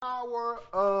power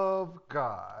of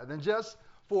God. And just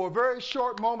for a very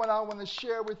short moment, I want to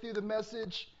share with you the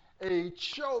message, a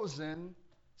chosen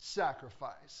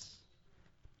sacrifice.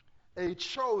 A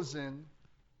chosen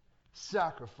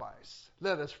sacrifice.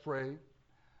 Let us pray.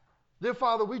 Dear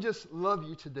Father, we just love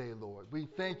you today, Lord. We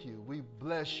thank you. We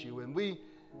bless you. And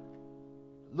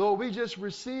Lord, we just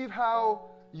receive how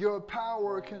your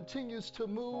power continues to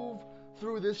move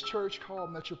through this church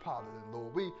called Metropolitan,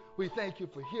 Lord. We thank you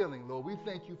for healing, Lord. We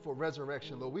thank you for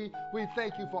resurrection, Lord. We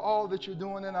thank you for all that you're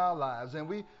doing in our lives. And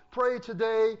we pray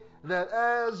today that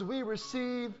as we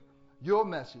receive your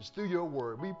message through your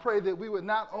word, we pray that we would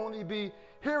not only be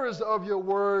hearers of your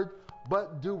word,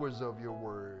 but doers of your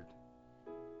word.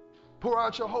 Pour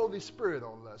out your Holy Spirit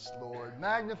on us, Lord.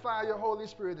 Magnify your Holy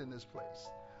Spirit in this place.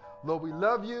 Lord, we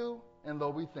love you, and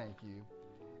Lord, we thank you.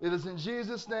 It is in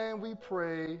Jesus' name we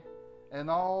pray, and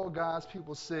all God's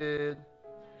people said,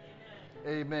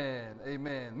 Amen.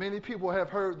 Amen. Many people have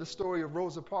heard the story of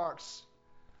Rosa Parks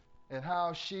and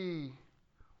how she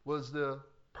was the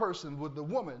person with the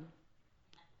woman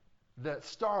that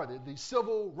started the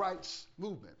civil rights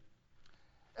movement.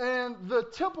 And the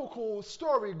typical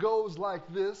story goes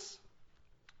like this.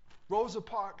 Rosa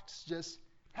Parks just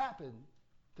happened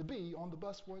to be on the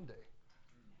bus one day.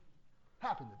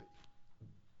 Happened to be.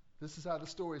 This is how the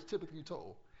story is typically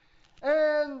told.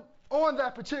 And on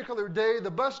that particular day, the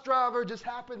bus driver just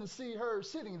happened to see her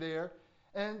sitting there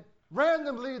and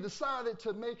randomly decided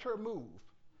to make her move.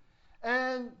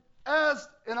 And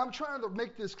I'm trying to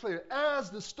make this clear, as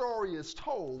the story is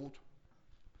told,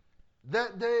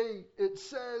 that day it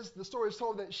says, the story is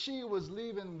told that she was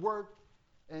leaving work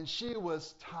and she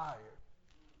was tired.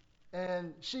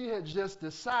 And she had just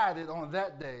decided on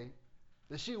that day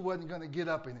that she wasn't going to get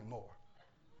up anymore.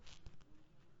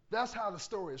 That's how the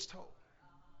story is told.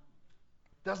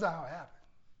 That's not how it happened.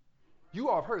 You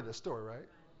all have heard this story, right?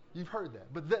 You've heard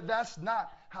that. But that's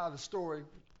not how the story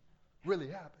really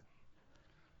happened.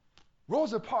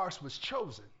 Rosa Parks was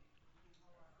chosen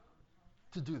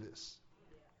to do this.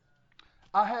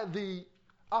 I had the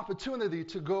opportunity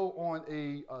to go on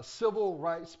a civil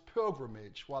rights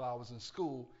pilgrimage while I was in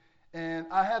school, and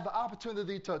I had the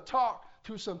opportunity to talk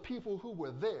to some people who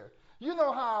were there. You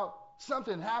know how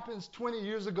something happens 20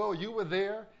 years ago, you were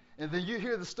there, and then you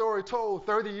hear the story told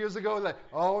 30 years ago, like,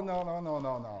 oh,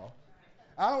 no.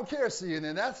 I don't care,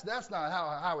 CNN. That's not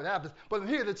how it happens. But I'm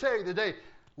here to tell you today,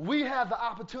 we have the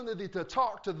opportunity to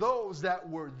talk to those that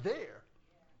were there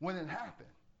when it happened.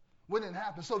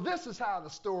 So this is how the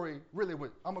story really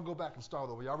went. I'm going to go back and start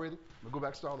over. Y'all ready? I'm going to go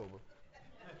back and start over.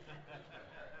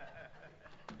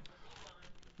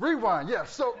 Rewind,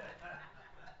 yes. So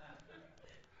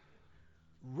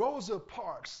Rosa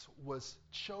Parks was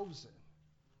chosen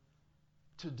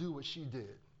to do what she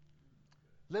did.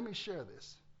 Let me share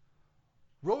this.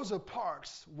 Rosa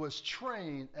Parks was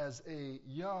trained as a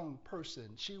young person.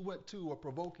 She went to a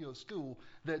parochial school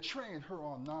that trained her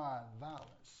on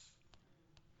nonviolence.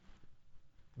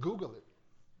 Google it.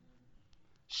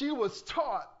 She was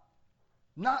taught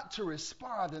not to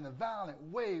respond in a violent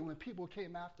way when people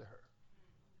came after her.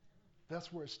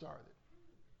 That's where it started.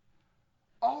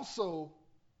 Also,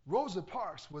 Rosa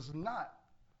Parks was not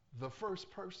the first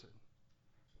person.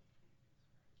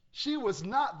 She was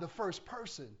not the first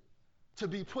person to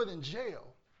be put in jail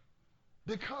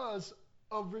because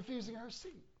of refusing her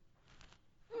seat.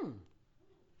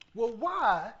 Well,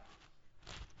 why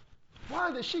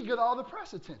did she get all the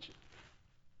press attention?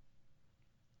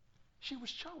 She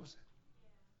was chosen.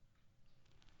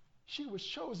 She was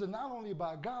chosen not only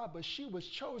by God, but she was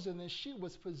chosen and she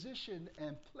was positioned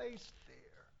and placed there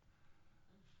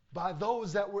by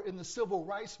those that were in the civil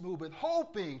rights movement,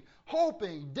 hoping,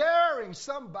 daring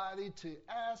somebody to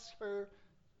ask her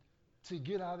to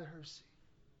get out of her seat.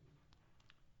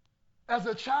 As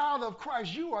a child of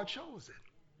Christ, you are chosen.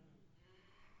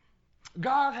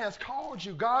 God has called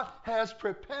you. God has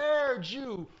prepared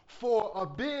you for a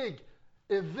big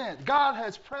event. God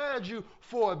has prepared you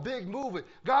for a big movement.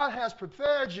 God has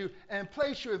prepared you and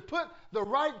placed you and put the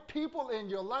right people in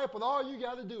your life, but all you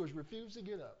got to do is refuse to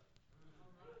get up.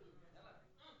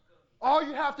 All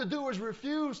you have to do is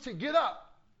refuse to get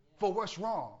up for what's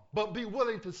wrong, but be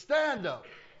willing to stand up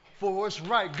for what's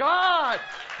right. God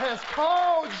has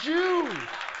called you.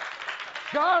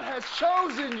 God has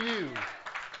chosen you.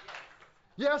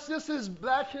 Yes, this is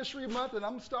Black History Month, and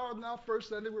I'm starting out first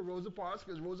Sunday with Rosa Parks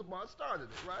because Rosa Parks started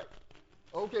it, right?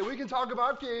 Okay, we can talk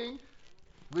about King.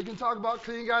 We can talk about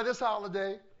King got this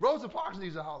holiday. Rosa Parks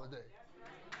needs a holiday.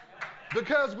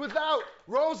 Because without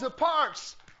Rosa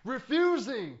Parks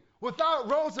refusing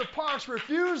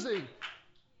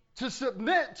to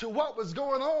submit to what was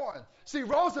going on. See,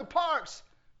 Rosa Parks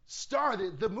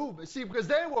started the movement. See, because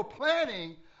they were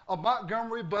planning a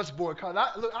Montgomery bus boycott.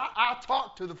 I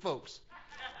talked to the folks.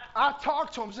 I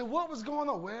talked to them, said, what was going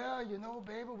on? Well, you know,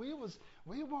 baby, we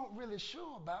weren't really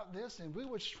sure about this, and we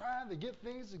were trying to get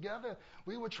things together.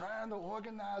 We were trying to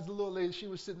organize. The little lady, she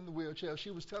was sitting in the wheelchair.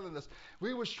 She was telling us,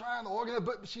 we was trying to organize,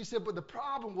 but she said, but the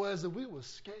problem was that we were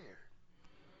scared.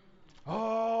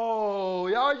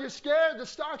 Oh, are you scared to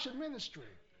start your ministry?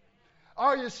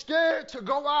 Are you scared to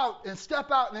go out and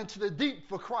step out into the deep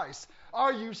for Christ?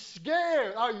 Are you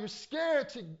scared? Are you scared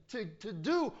to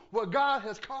do what God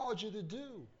has called you to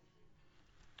do?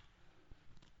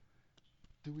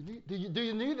 Do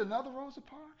you need another Rosa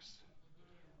Parks?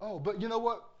 Oh, but you know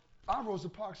what? Our Rosa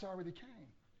Parks already came.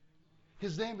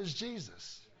 His name is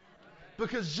Jesus.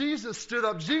 Because Jesus stood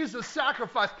up. Jesus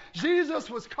sacrificed. Jesus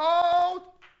was called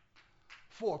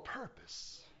for a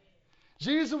purpose.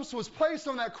 Jesus was placed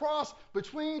on that cross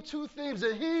between two thieves,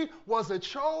 and he was a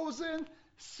chosen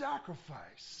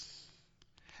sacrifice.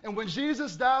 And when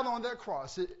Jesus died on that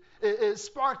cross, it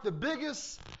sparked the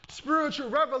biggest spiritual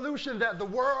revolution that the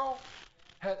world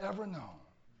had ever known.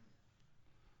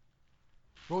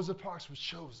 Rosa Parks was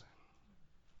chosen.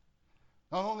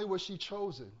 Not only was she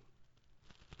chosen,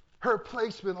 her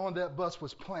placement on that bus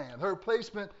was planned. Her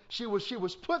placement, she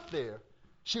was put there.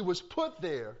 She was put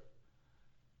there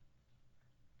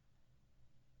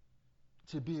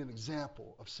to be an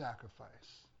example of sacrifice.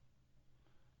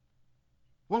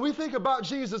 When we think about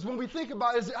Jesus, when we think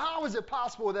about how is it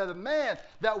possible that a man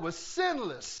that was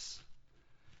sinless,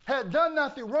 had done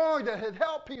nothing wrong, that had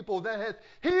helped people, that had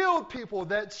healed people,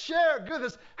 that shared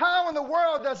goodness, how in the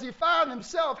world does he find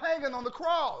himself hanging on the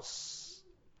cross?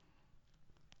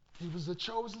 He was a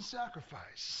chosen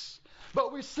sacrifice.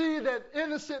 But we see that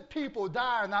innocent people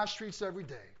die in our streets every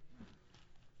day.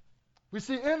 We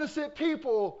see innocent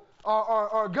people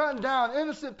are gunned down.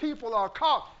 Innocent people are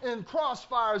caught in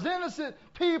crossfires. Innocent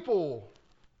people,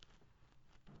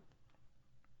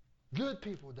 good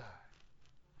people die.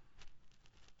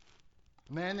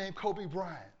 A man named Kobe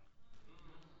Bryant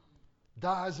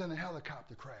dies in a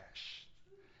helicopter crash.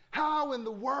 How in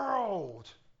the world?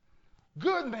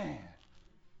 Good man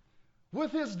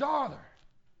with his daughter.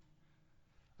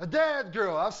 A dad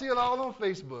girl. I see it all on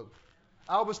Facebook.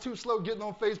 I was too slow getting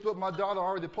on Facebook. My daughter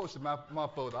already posted my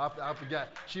photo. I forgot.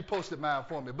 She posted mine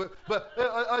for me. But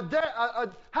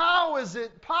how is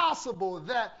it possible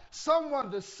that someone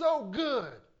that's so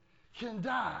good can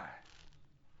die?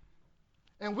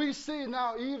 And we see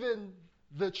now even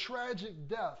the tragic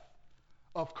death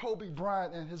of Kobe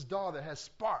Bryant and his daughter has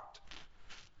sparked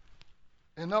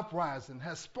an uprising,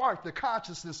 has sparked the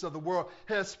consciousness of the world,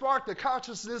 has sparked the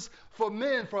consciousness for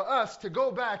men, for us to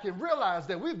go back and realize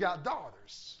that we've got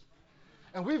daughters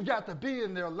and we've got to be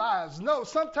in their lives. No,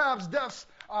 sometimes deaths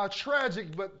are tragic,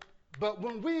 but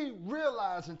when we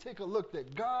realize and take a look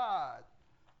that God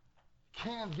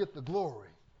can get the glory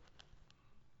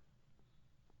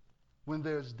when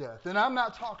there's death. And I'm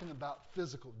not talking about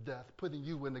physical death, putting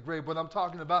you in the grave, but I'm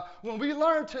talking about when we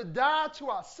learn to die to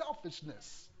our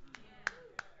selfishness.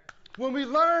 When we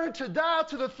learn to die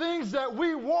to the things that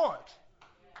we want,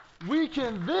 we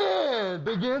can then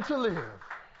begin to live.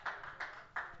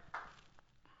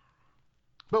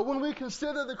 But when we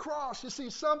consider the cross, you see,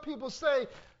 some people say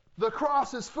the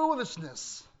cross is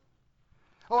foolishness.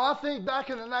 Oh, I think back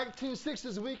in the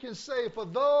 1960s, we can say, for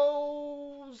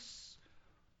those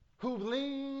who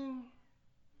lean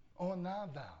on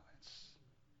nonviolence,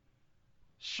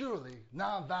 surely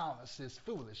nonviolence is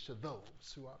foolish to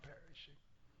those who are perishing.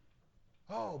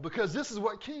 Oh, because this is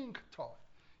what King taught.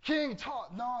 King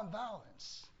taught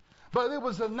nonviolence. But it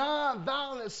was a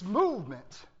nonviolence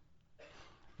movement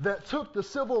that took the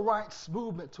civil rights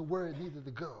movement to where it needed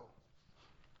to go.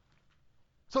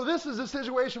 So this is the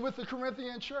situation with the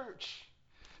Corinthian church.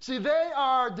 See, they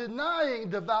are denying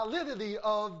the validity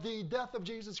of the death of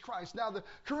Jesus Christ. Now, the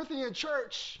Corinthian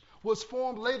church was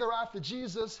formed later after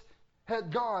Jesus had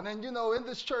gone. And, you know, in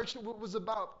this church, it was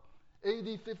about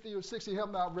AD 50 or 60,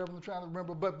 help me out, Reverend, I'm trying to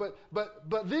remember.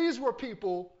 But these were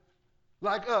people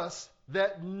like us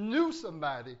that knew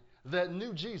somebody that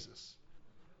knew Jesus.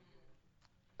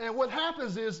 And what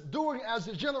happens is, as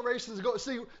the generations go,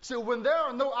 see, when there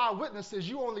are no eyewitnesses,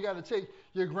 you only got to take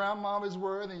your grandmama's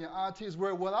word and your auntie's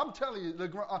word. Well, I'm telling you,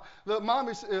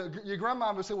 your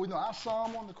grandmama said, well, no, I saw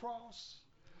him on the cross.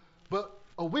 But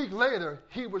a week later,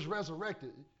 he was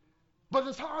resurrected. But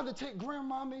it's hard to take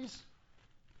grandmommy's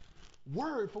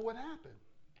word for what happened.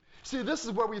 See, this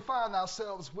is where we find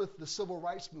ourselves with the civil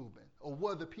rights movement, or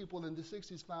where the people in the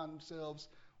 60s found themselves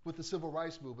with the civil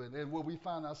rights movement, and where we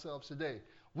find ourselves today.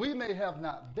 We may have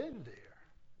not been there,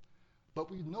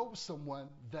 but we know someone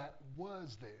that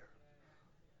was there.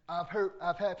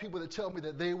 I've had people that tell me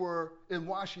that they were in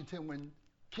Washington when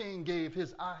King gave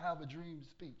his I Have a Dream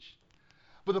speech.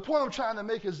 But the point I'm trying to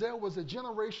make is there was a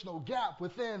generational gap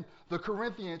within the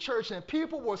Corinthian church, and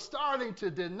people were starting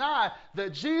to deny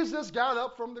that Jesus got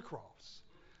up from the cross,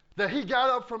 that he got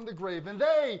up from the grave. And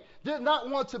they did not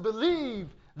want to believe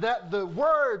that the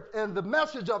word and the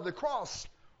message of the cross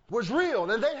was real.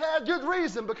 And they had good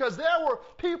reason, because there were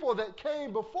people that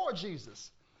came before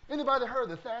Jesus. Anybody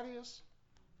heard of Thaddeus?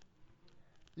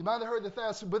 You might have heard of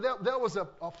Thaddeus, but there was a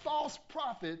false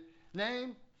prophet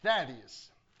named Thaddeus.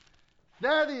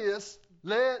 Thaddeus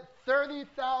led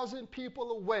 30,000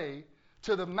 people away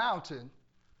to the mountain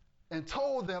and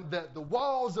told them that the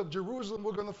walls of Jerusalem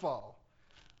were going to fall.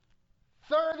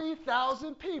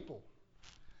 30,000 people.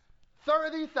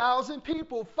 30,000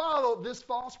 people followed this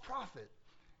false prophet.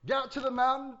 Got to the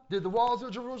mountain. Did the walls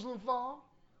of Jerusalem fall?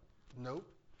 Nope.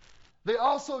 They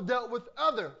also dealt with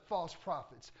other false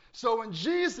prophets. So when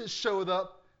Jesus showed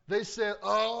up, they said,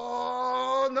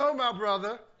 "Oh, no, my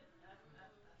brother.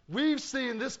 We've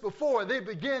seen this before." They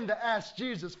began to ask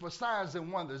Jesus for signs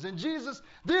and wonders. And Jesus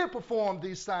did perform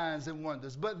these signs and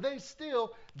wonders, but they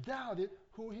still doubted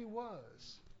who he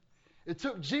was. It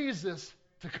took Jesus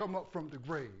to come up from the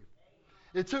grave.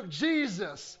 It took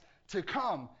Jesus to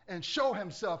come and show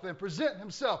himself and present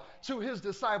himself to his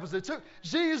disciples. It took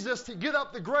Jesus to get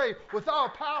up the grave with all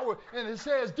power in his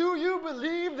hands. Do you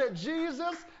believe that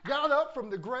Jesus got up from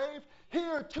the grave?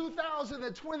 Here,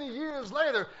 2,020 years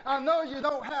later, I know you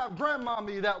don't have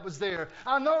grandmommy that was there.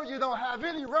 I know you don't have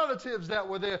any relatives that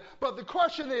were there. But the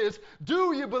question is,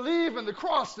 do you believe in the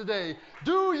cross today?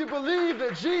 Do you believe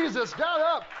that Jesus got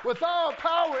up with all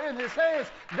power in his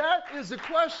hands? That is the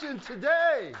question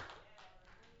today.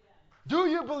 Do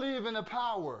you believe in the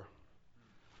power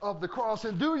of the cross?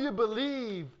 And do you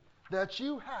believe that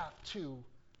you have to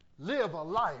live a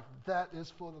life that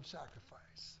is full of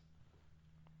sacrifice?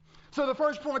 So the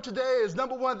first point today is,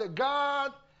 number one, that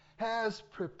God has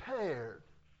prepared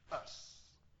us,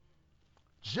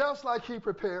 just like he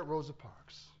prepared Rosa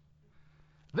Parks.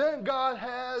 Then God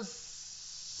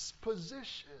has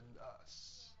positioned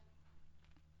us.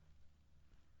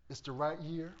 It's the right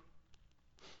year.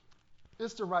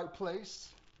 It's the right place.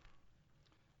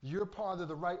 You're part of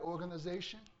the right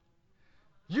organization.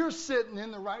 You're sitting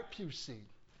in the right pew seat.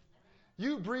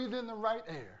 You breathe in the right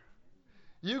air.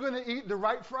 You're going to eat the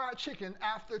right fried chicken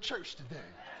after church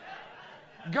today.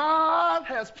 God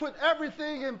has put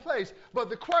everything in place. But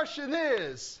the question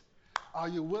is, are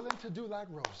you willing to do like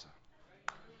Rosa?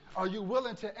 Are you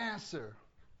willing to answer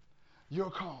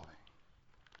your calling?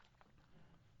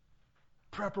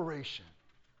 Preparation.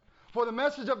 For the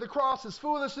message of the cross is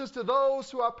foolishness to those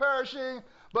who are perishing,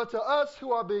 but to us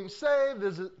who are being saved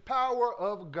is the power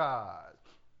of God.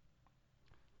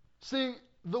 See,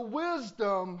 the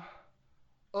wisdom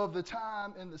of the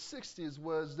time in the 60s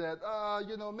was that,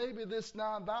 maybe this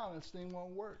nonviolence thing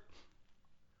won't work.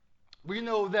 We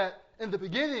know that in the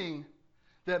beginning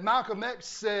that Malcolm X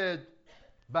said,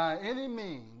 by any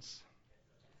means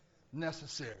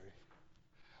necessary.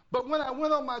 But when I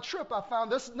went on my trip, I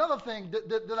found this another thing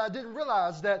that I didn't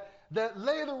realize, that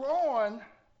later on,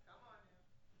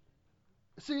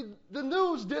 see, the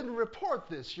news didn't report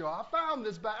this, y'all. I found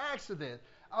this by accident.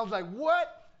 I was like,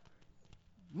 what?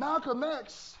 Malcolm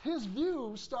X, his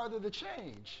views started to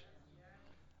change.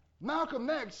 Malcolm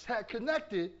X had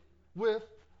connected with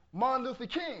Martin Luther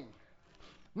King.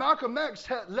 Malcolm X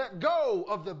had let go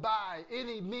of the by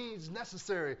any means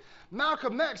necessary.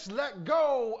 Malcolm X let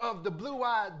go of the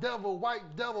blue-eyed devil,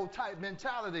 white devil type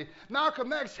mentality.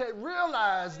 Malcolm X had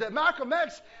realized that Malcolm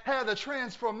X had a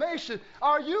transformation.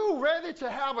 Are you ready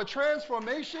to have a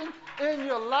transformation in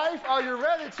your life? Are you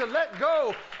ready to let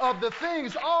go of the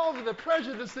things, all of the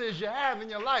prejudices you have in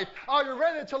your life? Are you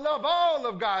ready to love all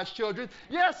of God's children?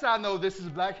 Yes, I know this is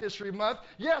Black History Month.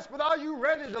 Yes, but are you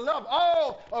ready to love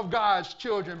all of God's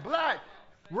children? Black,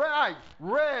 white,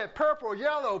 red, purple,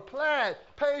 yellow, plaid,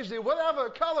 paisley, whatever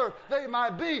color they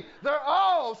might be, they're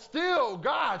all still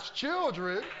God's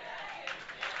children.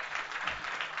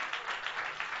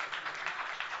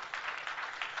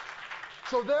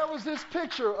 So there was this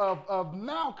picture of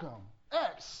Malcolm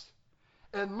X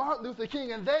and Martin Luther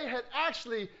King, and they had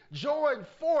actually joined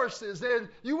forces. And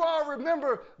you all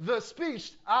remember the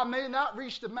speech, "I may not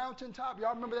reach the mountaintop."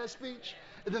 Y'all remember that speech?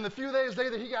 And then a few days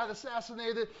later, he got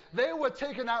assassinated. They were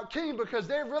taking out King because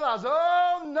they realized,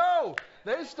 oh, no,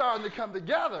 they're starting to come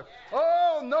together.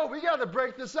 Oh, no, we got to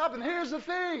break this up. And here's the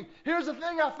thing. Here's the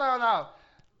thing I found out.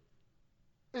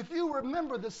 If you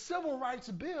remember, the Civil Rights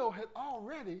Bill had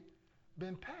already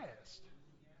been passed.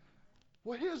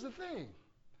 Well, here's the thing.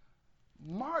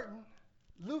 Martin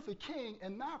Luther King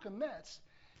and Malcolm X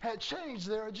had changed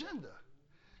their agenda.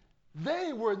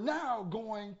 They were now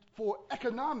going for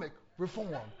economic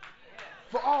reform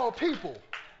for all people.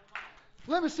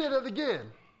 Let me say that again.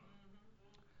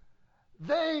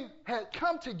 They had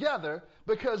come together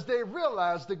because they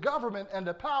realized the government and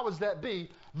the powers that be,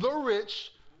 the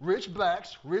rich, rich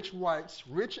blacks, rich whites,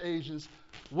 rich Asians,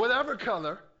 whatever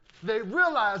color, they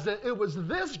realized that it was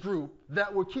this group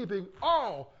that were keeping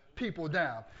all people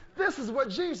down. This is what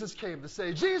Jesus came to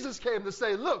say. Jesus came to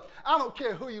say, look, I don't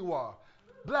care who you are,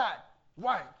 black,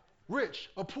 white, rich,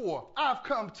 or poor. I've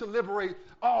come to liberate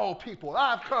all people.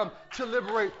 I've come to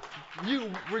liberate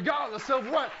you regardless of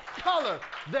what color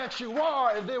that you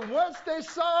are. And then once they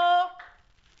saw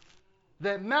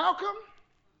that Malcolm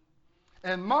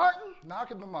and Martin,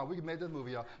 we can make that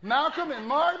movie, y'all. Malcolm and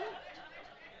Martin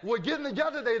were getting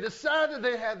together, they decided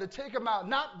they had to take them out,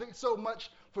 not so much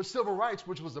for civil rights,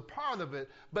 which was a part of it,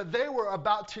 but they were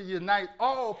about to unite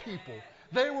all people.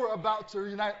 They were about to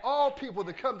unite all people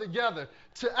to come together,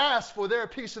 to ask for their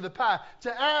piece of the pie,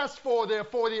 to ask for their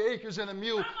 40 acres and a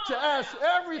mule, to ask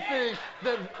everything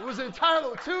that was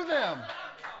entitled to them.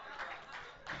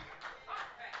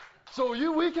 So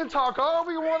we can talk all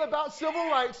we want about civil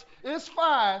rights. It's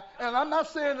fine, and I'm not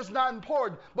saying it's not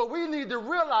important, but we need to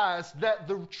realize that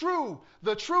the true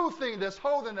thing that's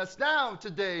holding us down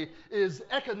today is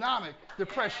economic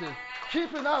depression,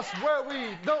 keeping us where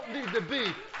we don't need to be.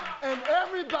 And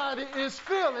everybody is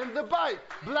feeling the bite.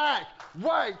 Black,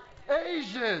 white,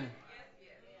 Asian,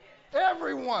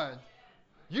 everyone.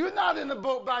 You're not in the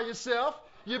boat by yourself.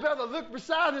 You better look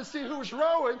beside and see who's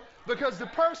rowing, because the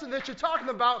person that you're talking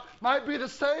about might be the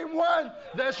same one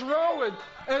that's rowing,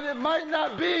 and it might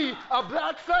not be a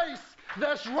black face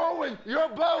that's rowing your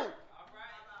boat.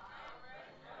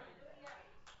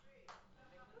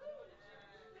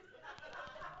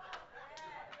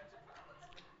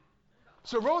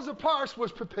 So Rosa Parks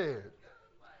was prepared.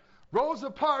 Rosa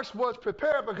Parks was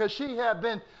prepared because she had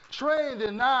been trained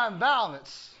in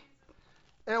nonviolence.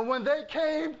 And when they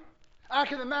came, I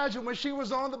can imagine when she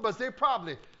was on the bus, they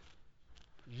probably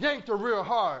yanked her real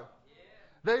hard.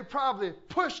 They probably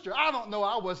pushed her. I don't know.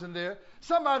 I wasn't there.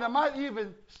 Somebody might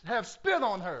even have spit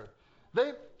on her.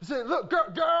 They said, look,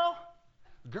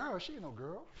 girl, she ain't no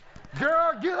girl.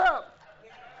 Girl, get up.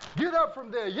 Get up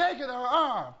from there. Yanking her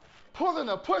arm, pulling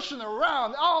her, pushing her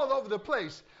around all over the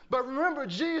place. But remember,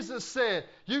 Jesus said,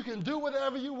 you can do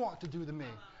whatever you want to do to me.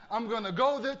 I'm going to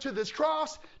go there to this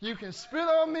cross. You can spit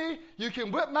on me. You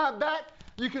can whip my back.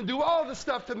 You can do all this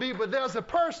stuff to me, but there's a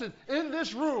person in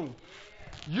this room.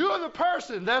 You're the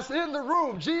person that's in the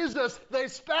room. Jesus, they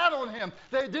spat on him.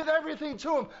 They did everything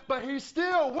to him, but he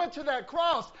still went to that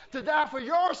cross to die for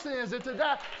your sins and to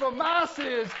die for my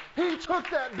sins. He took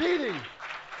that beating.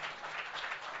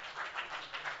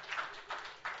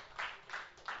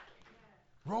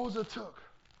 Rosa took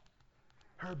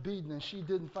her beating, and she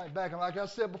didn't fight back. And like I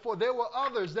said before, there were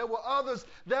others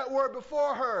that were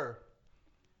before her.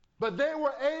 But they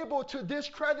were able to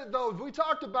discredit those. We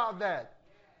talked about that.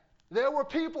 There were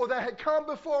people that had come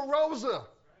before Rosa.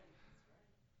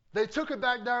 They took her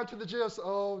back down to the jail. So,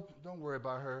 oh, don't worry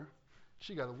about her.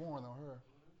 She got a warrant on her.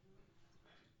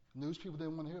 News people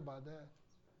didn't want to hear about that.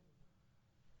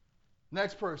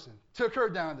 Next person took her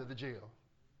down to the jail.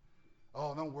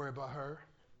 Oh, don't worry about her.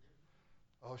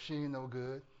 Oh, she ain't no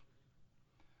good.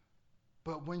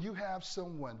 But when you have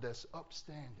someone that's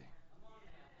upstanding,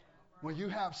 when you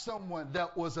have someone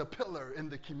that was a pillar in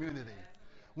the community,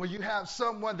 when you have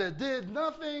someone that did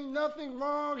nothing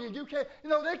wrong, and you can't,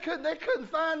 they couldn't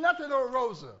find nothing on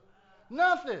Rosa.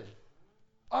 Nothing.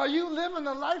 Are you living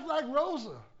a life like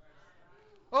Rosa?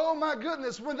 Oh my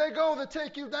goodness, when they go to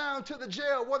take you down to the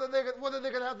jail, what are they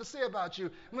going to have to say about you?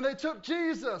 When they took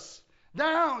Jesus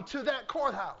down to that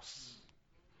courthouse,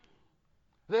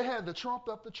 they had to trump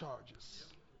up the charges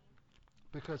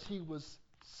because he was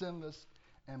sinless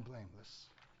and blameless.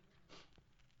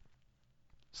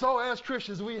 So as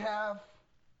Christians, we have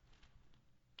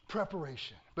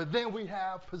preparation, but then we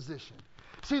have position.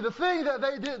 See, the thing that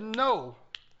they didn't know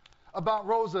about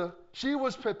Rosa, she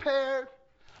was prepared,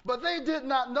 but they did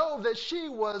not know that she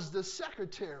was the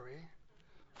secretary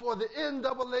for the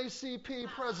NAACP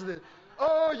president.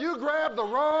 Oh, you grabbed the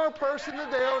wrong person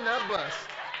today on that bus.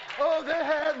 Oh, they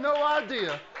had no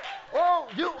idea. Oh,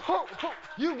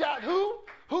 you got who?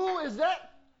 Who is that?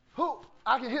 Who?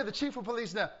 I can hear the chief of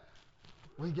police now.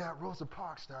 We got Rosa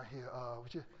Parks down here.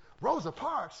 Rosa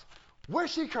Parks? Where'd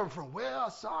she come from? Well,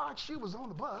 Sarge, she was on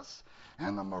the bus,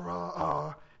 and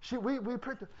we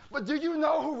picked her. But do you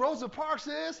know who Rosa Parks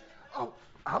is? Oh,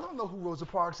 I don't know who Rosa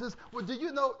Parks is. Well, do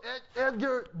you know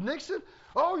Edgar Nixon?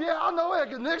 Oh, yeah, I know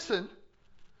Edgar Nixon.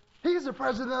 He's the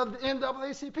president of the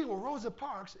NAACP. Well, Rosa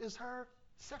Parks is her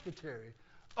secretary.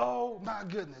 Oh, my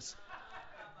goodness.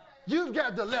 You've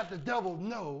got to let the devil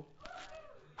know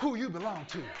who you belong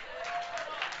to.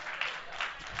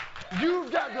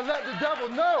 You've got to let the devil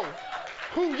know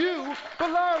who you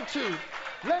belong to.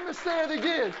 Let me say it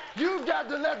again. You've got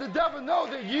to let the devil know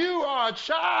that you are a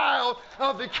child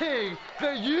of the King,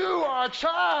 that you are a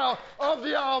child of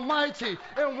the Almighty.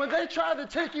 And when they try to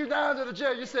take you down to the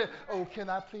jail, you say, oh, can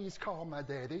I please call my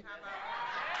daddy?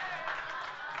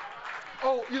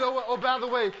 Oh, you know what? Oh, by the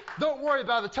way, don't worry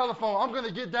about the telephone. I'm going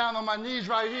to get down on my knees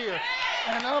right here,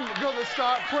 and I'm going to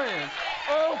start praying.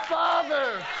 Oh,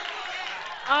 Father,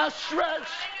 I stretch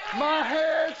my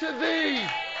hand to thee.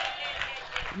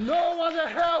 No other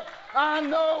help I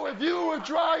know. If you would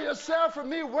draw yourself from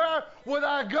me, where would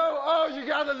I go? Oh, you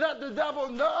got to let the devil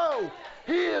know.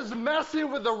 He is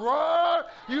messing with the wrong.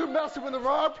 You're messing with the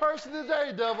wrong person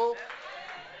today, devil.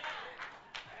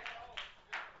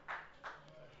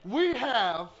 We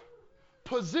have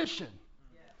position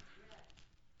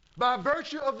by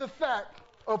virtue of the fact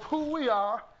of who we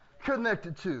are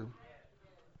connected to.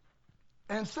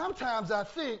 And sometimes I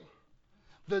think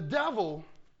the devil,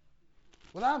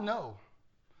 well, I know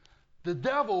the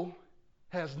devil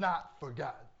has not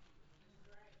forgotten,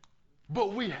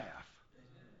 but we have.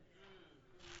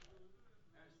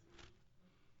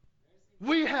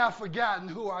 We have forgotten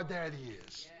who our daddy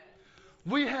is.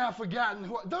 We have forgotten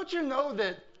who. Don't you know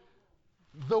that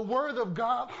the Word of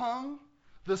God hung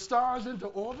the stars into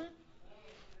orbit?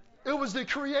 It was the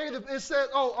creative. It said,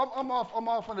 oh, I'm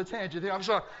off on a tangent here. I'm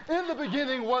sorry. In the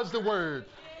beginning was the Word.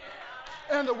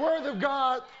 And the Word of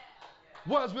God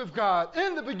was with God.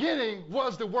 In the beginning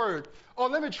was the Word. Oh,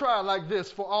 let me try it like this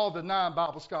for all the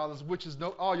non-Bible scholars, which is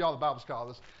all y'all are Bible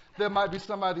scholars. There might be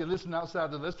somebody listening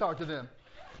outside there. Let's talk to them.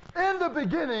 In the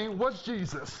beginning was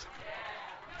Jesus.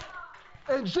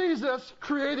 And Jesus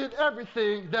created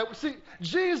everything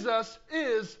Jesus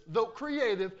is the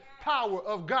creative power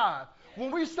of God.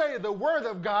 When we say the Word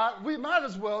of God, we might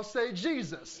as well say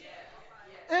Jesus.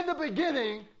 In the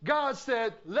beginning, God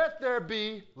said, let there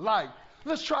be light.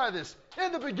 Let's try this.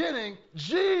 In the beginning,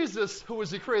 Jesus, who is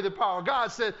the creative power, God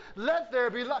said, let there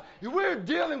be light. We're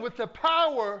dealing with the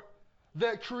power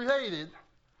that created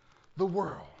the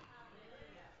world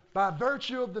by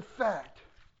virtue of the fact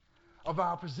of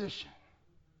our position.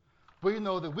 We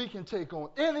know that we can take on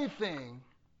anything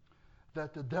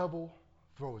that the devil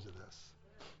throws at us.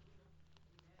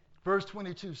 Verse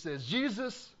 22 says,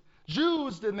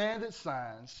 Jews demanded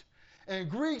signs, and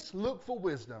Greeks looked for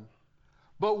wisdom,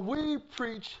 but we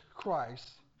preach Christ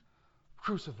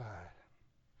crucified.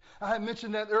 I had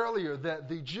mentioned that earlier, that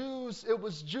the Jews, it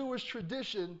was Jewish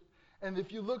tradition, and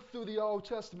if you look through the Old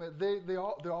Testament,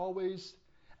 they're always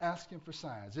asking for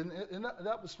signs. And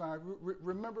that was fine.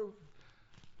 Remember,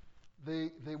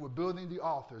 they were building the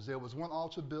altars. There was one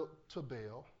altar built to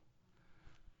Baal,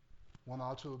 one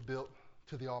altar built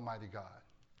to the Almighty God.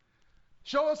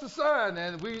 Show us a sign.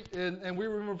 And we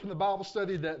remember from the Bible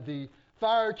study that the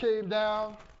fire came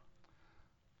down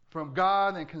from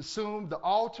God and consumed the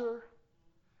altar,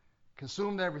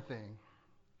 consumed everything.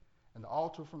 And the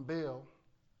altar from Baal,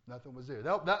 nothing was there.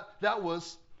 That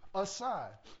was a sign.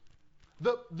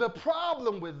 The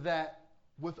problem with that,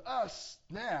 with us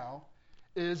now,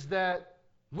 is that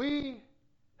we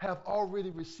have already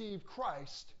received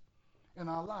Christ in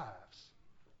our lives.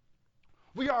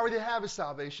 We already have His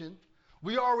salvation.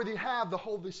 We already have the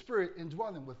Holy Spirit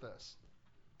indwelling with us.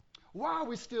 Why are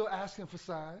we still asking for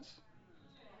signs?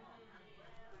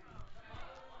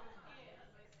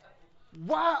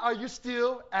 Why are you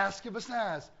still asking for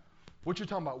signs? What you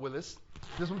talking about, Willis?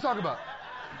 This is what I'm talking about.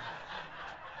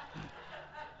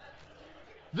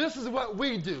 This is what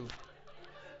we do.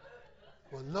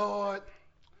 Well, Lord,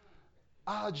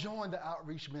 I'll join the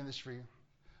outreach ministry,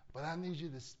 but I need you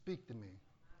to speak to me.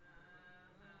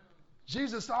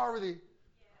 Jesus already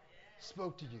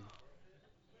spoke to you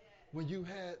when you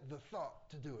had the thought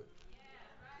to do it.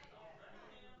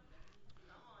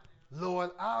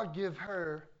 Lord, I'll give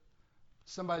her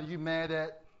somebody you mad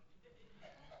at.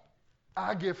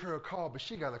 I'll give her a call, but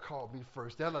she got to call me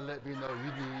first. That'll let me know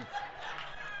you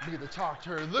need me to talk to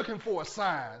her, looking for a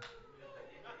sign.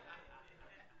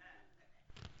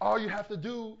 All you have to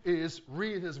do is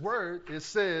read His word. It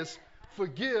says,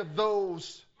 forgive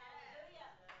those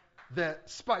that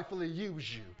spitefully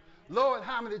use you. Lord,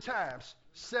 how many times?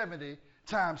 70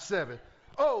 times 7.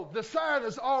 Oh, the sign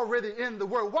is already in the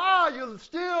word. Why are you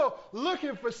still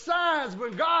looking for signs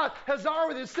when God has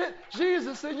already sent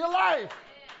Jesus in your life?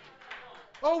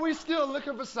 Oh, we still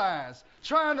looking for signs,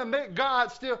 trying to make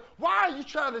God still. Why are you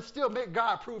trying to still make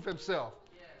God prove himself?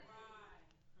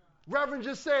 Reverend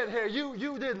just said here,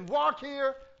 you didn't walk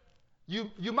here.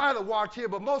 You might have walked here,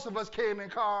 but most of us came in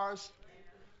cars.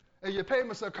 And your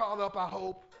payments are caught up, I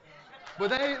hope. But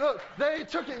they ain't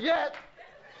took it yet.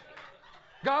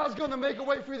 God's going to make a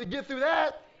way for you to get through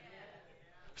that.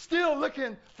 Still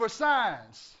looking for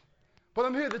signs. But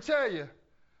I'm here to tell you,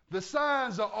 the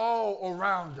signs are all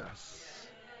around us.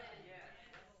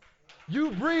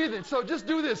 You breathing, so just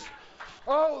do this.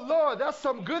 Oh, Lord, that's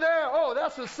some good air. Oh,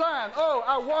 that's a sign. Oh,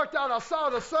 I walked out, I saw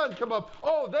the sun come up.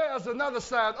 Oh, there's another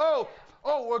sign. Oh,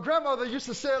 well, grandmother used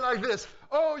to say it like this.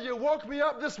 Oh, you woke me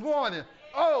up this morning.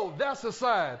 Oh, that's a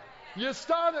sign. You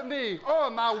started me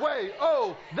on my way.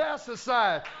 Oh, that's a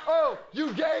sign. Oh,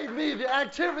 you gave me the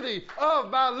activity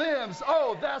of my limbs.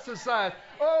 Oh, that's a sign.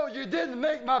 Oh, you didn't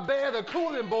make my bed a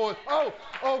cooling board. Oh,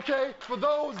 okay. For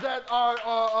those that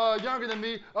are younger than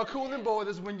me, a cooling board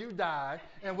is when you die.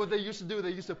 And what they used to do,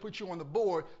 they used to put you on the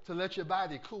board to let your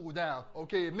body cool down.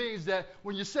 Okay, it means that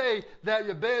when you say that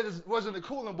your bed wasn't a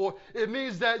cooling board, it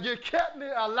means that you kept me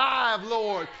alive,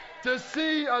 Lord, to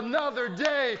see another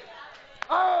day.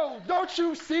 Oh, don't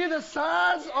you see the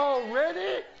signs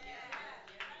already?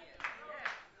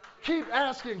 Keep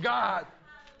asking God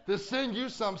to send you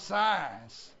some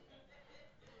signs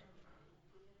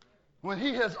when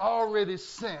he has already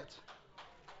sent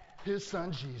his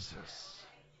son Jesus.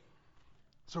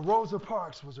 So Rosa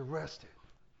Parks was arrested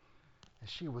and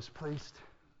she was placed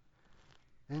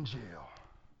in jail.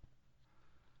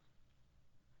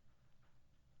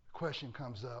 The question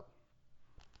comes up,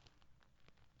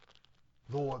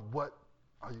 Lord, what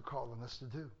are you calling us to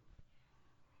do?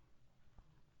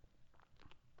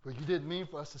 But you didn't mean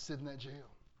for us to sit in that jail.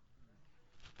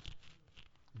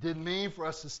 You didn't mean for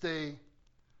us to stay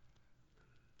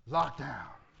locked down.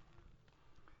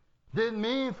 Didn't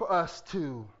mean for us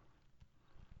to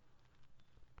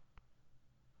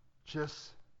just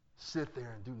sit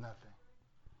there and do nothing.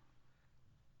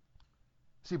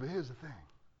 See, but here's the thing.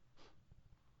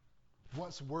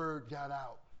 Once word got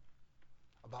out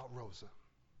about Rosa,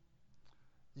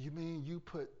 you mean you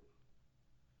put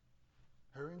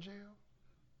her in jail?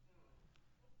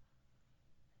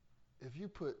 If you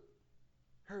put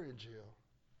her in jail,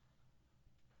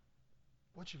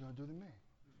 what you going to do to me?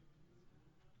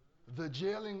 The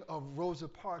jailing of Rosa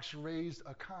Parks raised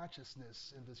a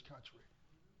consciousness in this country.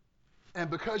 And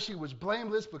because she was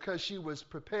blameless, because she was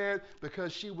prepared,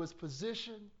 because she was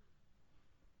positioned,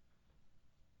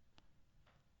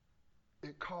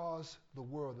 it caused the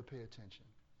world to pay attention.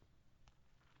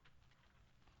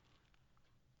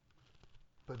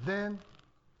 But then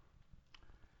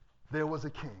there was a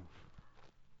king,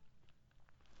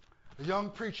 a young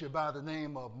preacher by the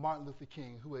name of Martin Luther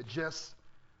King, who had just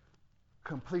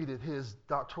completed his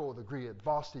doctoral degree at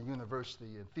Boston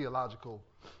University in theological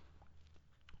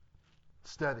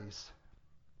studies,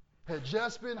 had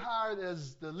just been hired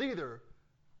as the leader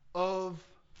of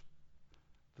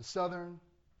the Southern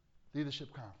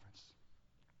Leadership Conference.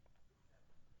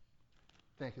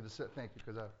 Thank you,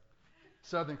 because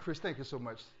Southern Christian. Thank you so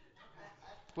much.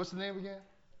 What's the name again?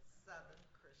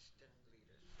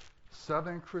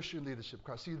 Southern Christian Leadership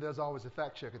Conference. See, there's always a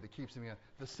fact checker that keeps me in.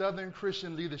 The Southern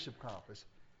Christian Leadership Conference.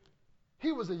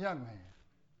 He was a young man.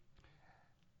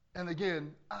 And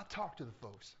again, I talked to the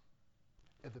folks.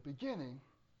 At the beginning,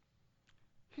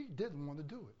 he didn't want to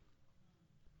do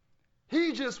it.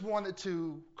 He just wanted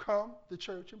to come to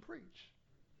church and preach.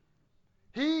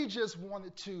 He just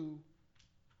wanted to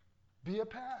be a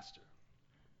pastor.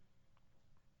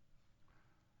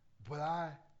 But I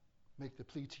make the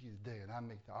plea to you today, and I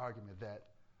make the argument that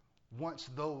once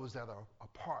those that are a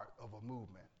part of a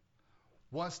movement,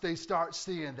 once they start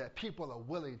seeing that people are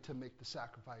willing to make the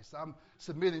sacrifice, I'm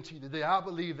submitting to you today, I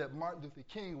believe that Martin Luther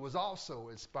King was also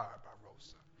inspired by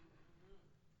Rosa.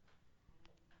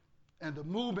 And the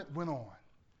movement went on,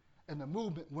 and the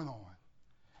movement went on,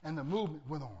 and the movement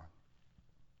went on.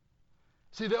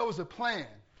 See, there was a plan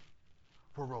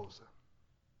for Rosa.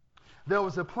 There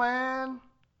was a plan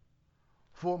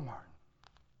for Martin.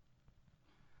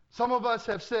 Some of us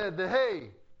have said that,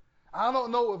 hey, I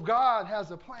don't know if God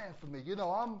has a plan for me. You know,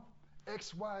 I'm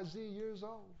XYZ years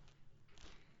old.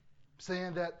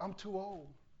 Saying that I'm too old.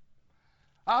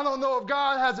 I don't know if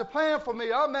God has a plan for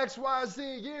me. I'm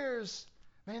XYZ years,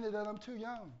 meaning that I'm too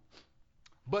young.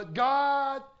 But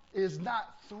God is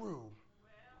not through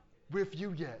with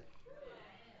you yet.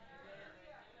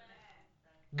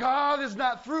 God is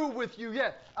not through with you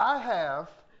yet.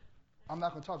 I'm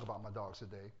not going to talk about my dogs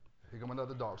today. Here comes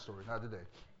another dog story, not today.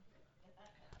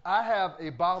 I have a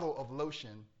bottle of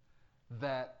lotion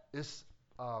that is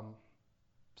um,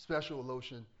 special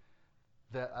lotion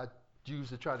that I use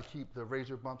to try to keep the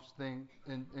razor bumps thing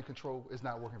in control. It's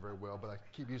not working very well, but I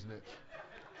keep using it.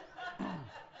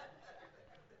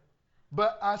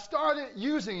 But I started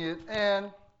using it,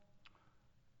 and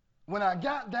when I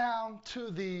got down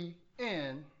to the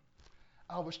end,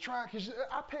 I was trying, because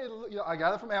I paid, I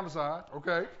got it from Amazon,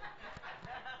 okay?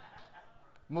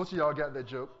 Most of y'all got that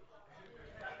joke.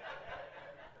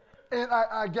 And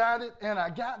I got it, and I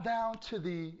got down to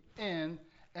the end,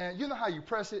 and you know how you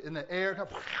press it in the air?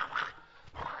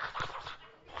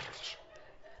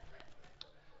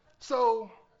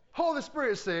 So, Holy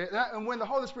Spirit said, and when the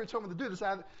Holy Spirit told me to do this,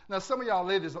 now some of y'all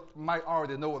ladies might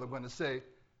already know what I'm going to say.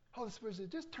 Holy Spirit said,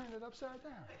 just turn it upside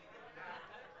down.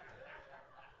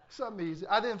 Something easy.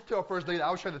 I didn't tell First Lady.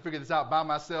 I was trying to figure this out by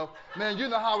myself. Man, you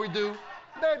know how we do.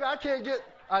 Baby,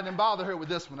 I didn't bother her with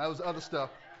this one. That was other stuff.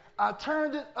 I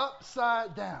turned it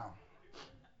upside down.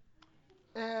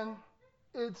 And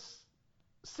it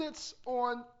sits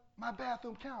on my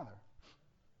bathroom counter.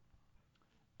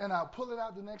 And I'll pull it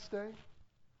out the next day.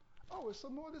 Oh, there's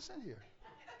some more that's in here.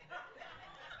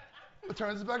 I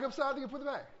turn this back upside down and put it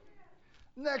back.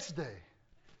 Next day.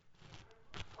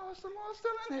 Oh, some more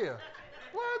still in here.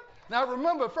 What? Now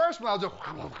remember, first one I was just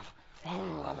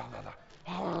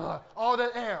all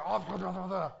that air.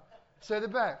 Set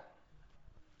it back.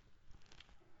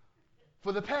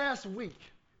 For the past week,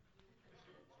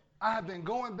 I have been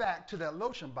going back to that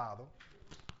lotion bottle,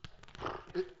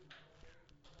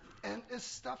 and it's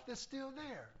stuff that's still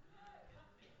there.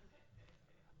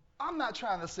 I'm not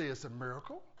trying to say it's a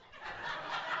miracle.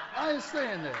 I ain't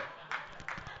saying that.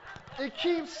 It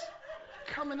keeps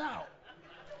coming out.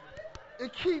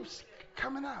 It keeps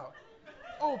coming out.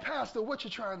 Oh, Pastor, what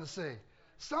you trying to say?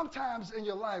 Sometimes in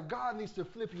your life, God needs to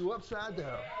flip you upside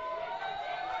down.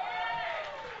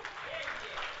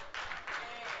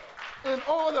 In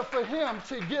order for him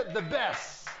to get the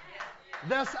best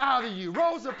that's out of you.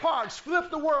 Rosa Parks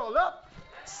flipped the world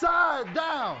upside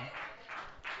down.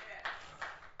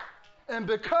 And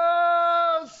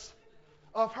because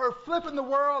of her flipping the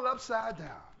world upside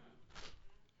down,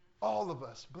 all of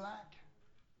us, black,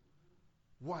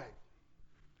 white,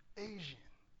 Asian,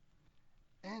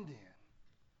 Indian,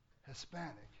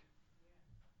 Hispanic,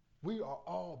 we are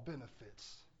all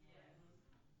benefits.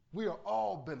 We are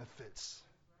all benefits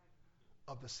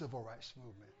of the civil rights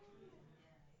movement.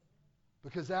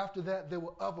 Because after that, there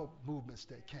were other movements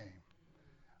that came.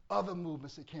 Other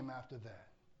movements that came after that.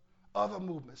 Other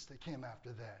movements that came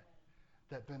after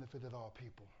that benefited all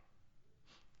people.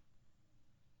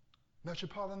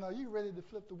 Metropolitan, are you ready to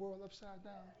flip the world upside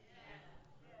down?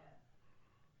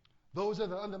 Those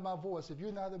that are under my voice, if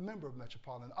you're not a member of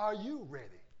Metropolitan, are you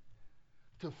ready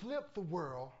to flip the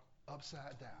world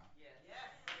upside down?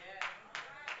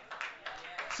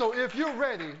 So if you're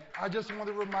ready, I just want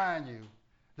to remind you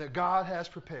that God has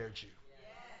prepared you.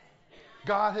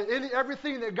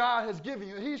 Everything that God has given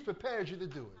you, he's prepared you to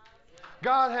do it.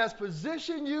 God has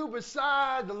positioned you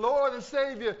beside the Lord and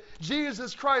Savior,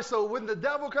 Jesus Christ. So when the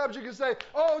devil comes, you can say,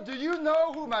 oh, do you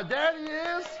know who my daddy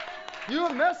is?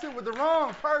 You're messing with the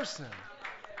wrong person.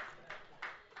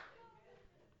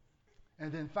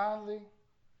 And then finally,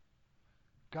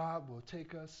 God will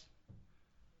take us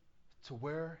to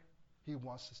where he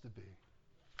wants us to be.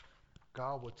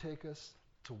 God will take us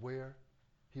to where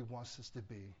he wants us to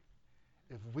be.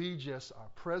 If we just are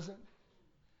present,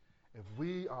 if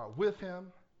we are with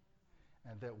him,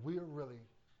 and that we are really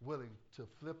willing to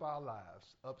flip our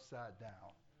lives upside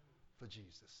down for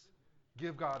Jesus.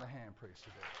 Give God a hand praise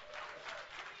today.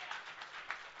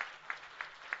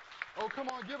 Oh, come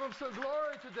on, give him some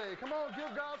glory today. Come on,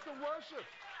 give God some worship.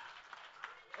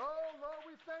 Oh, Lord,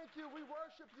 we thank you. We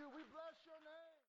worship you. We bless you.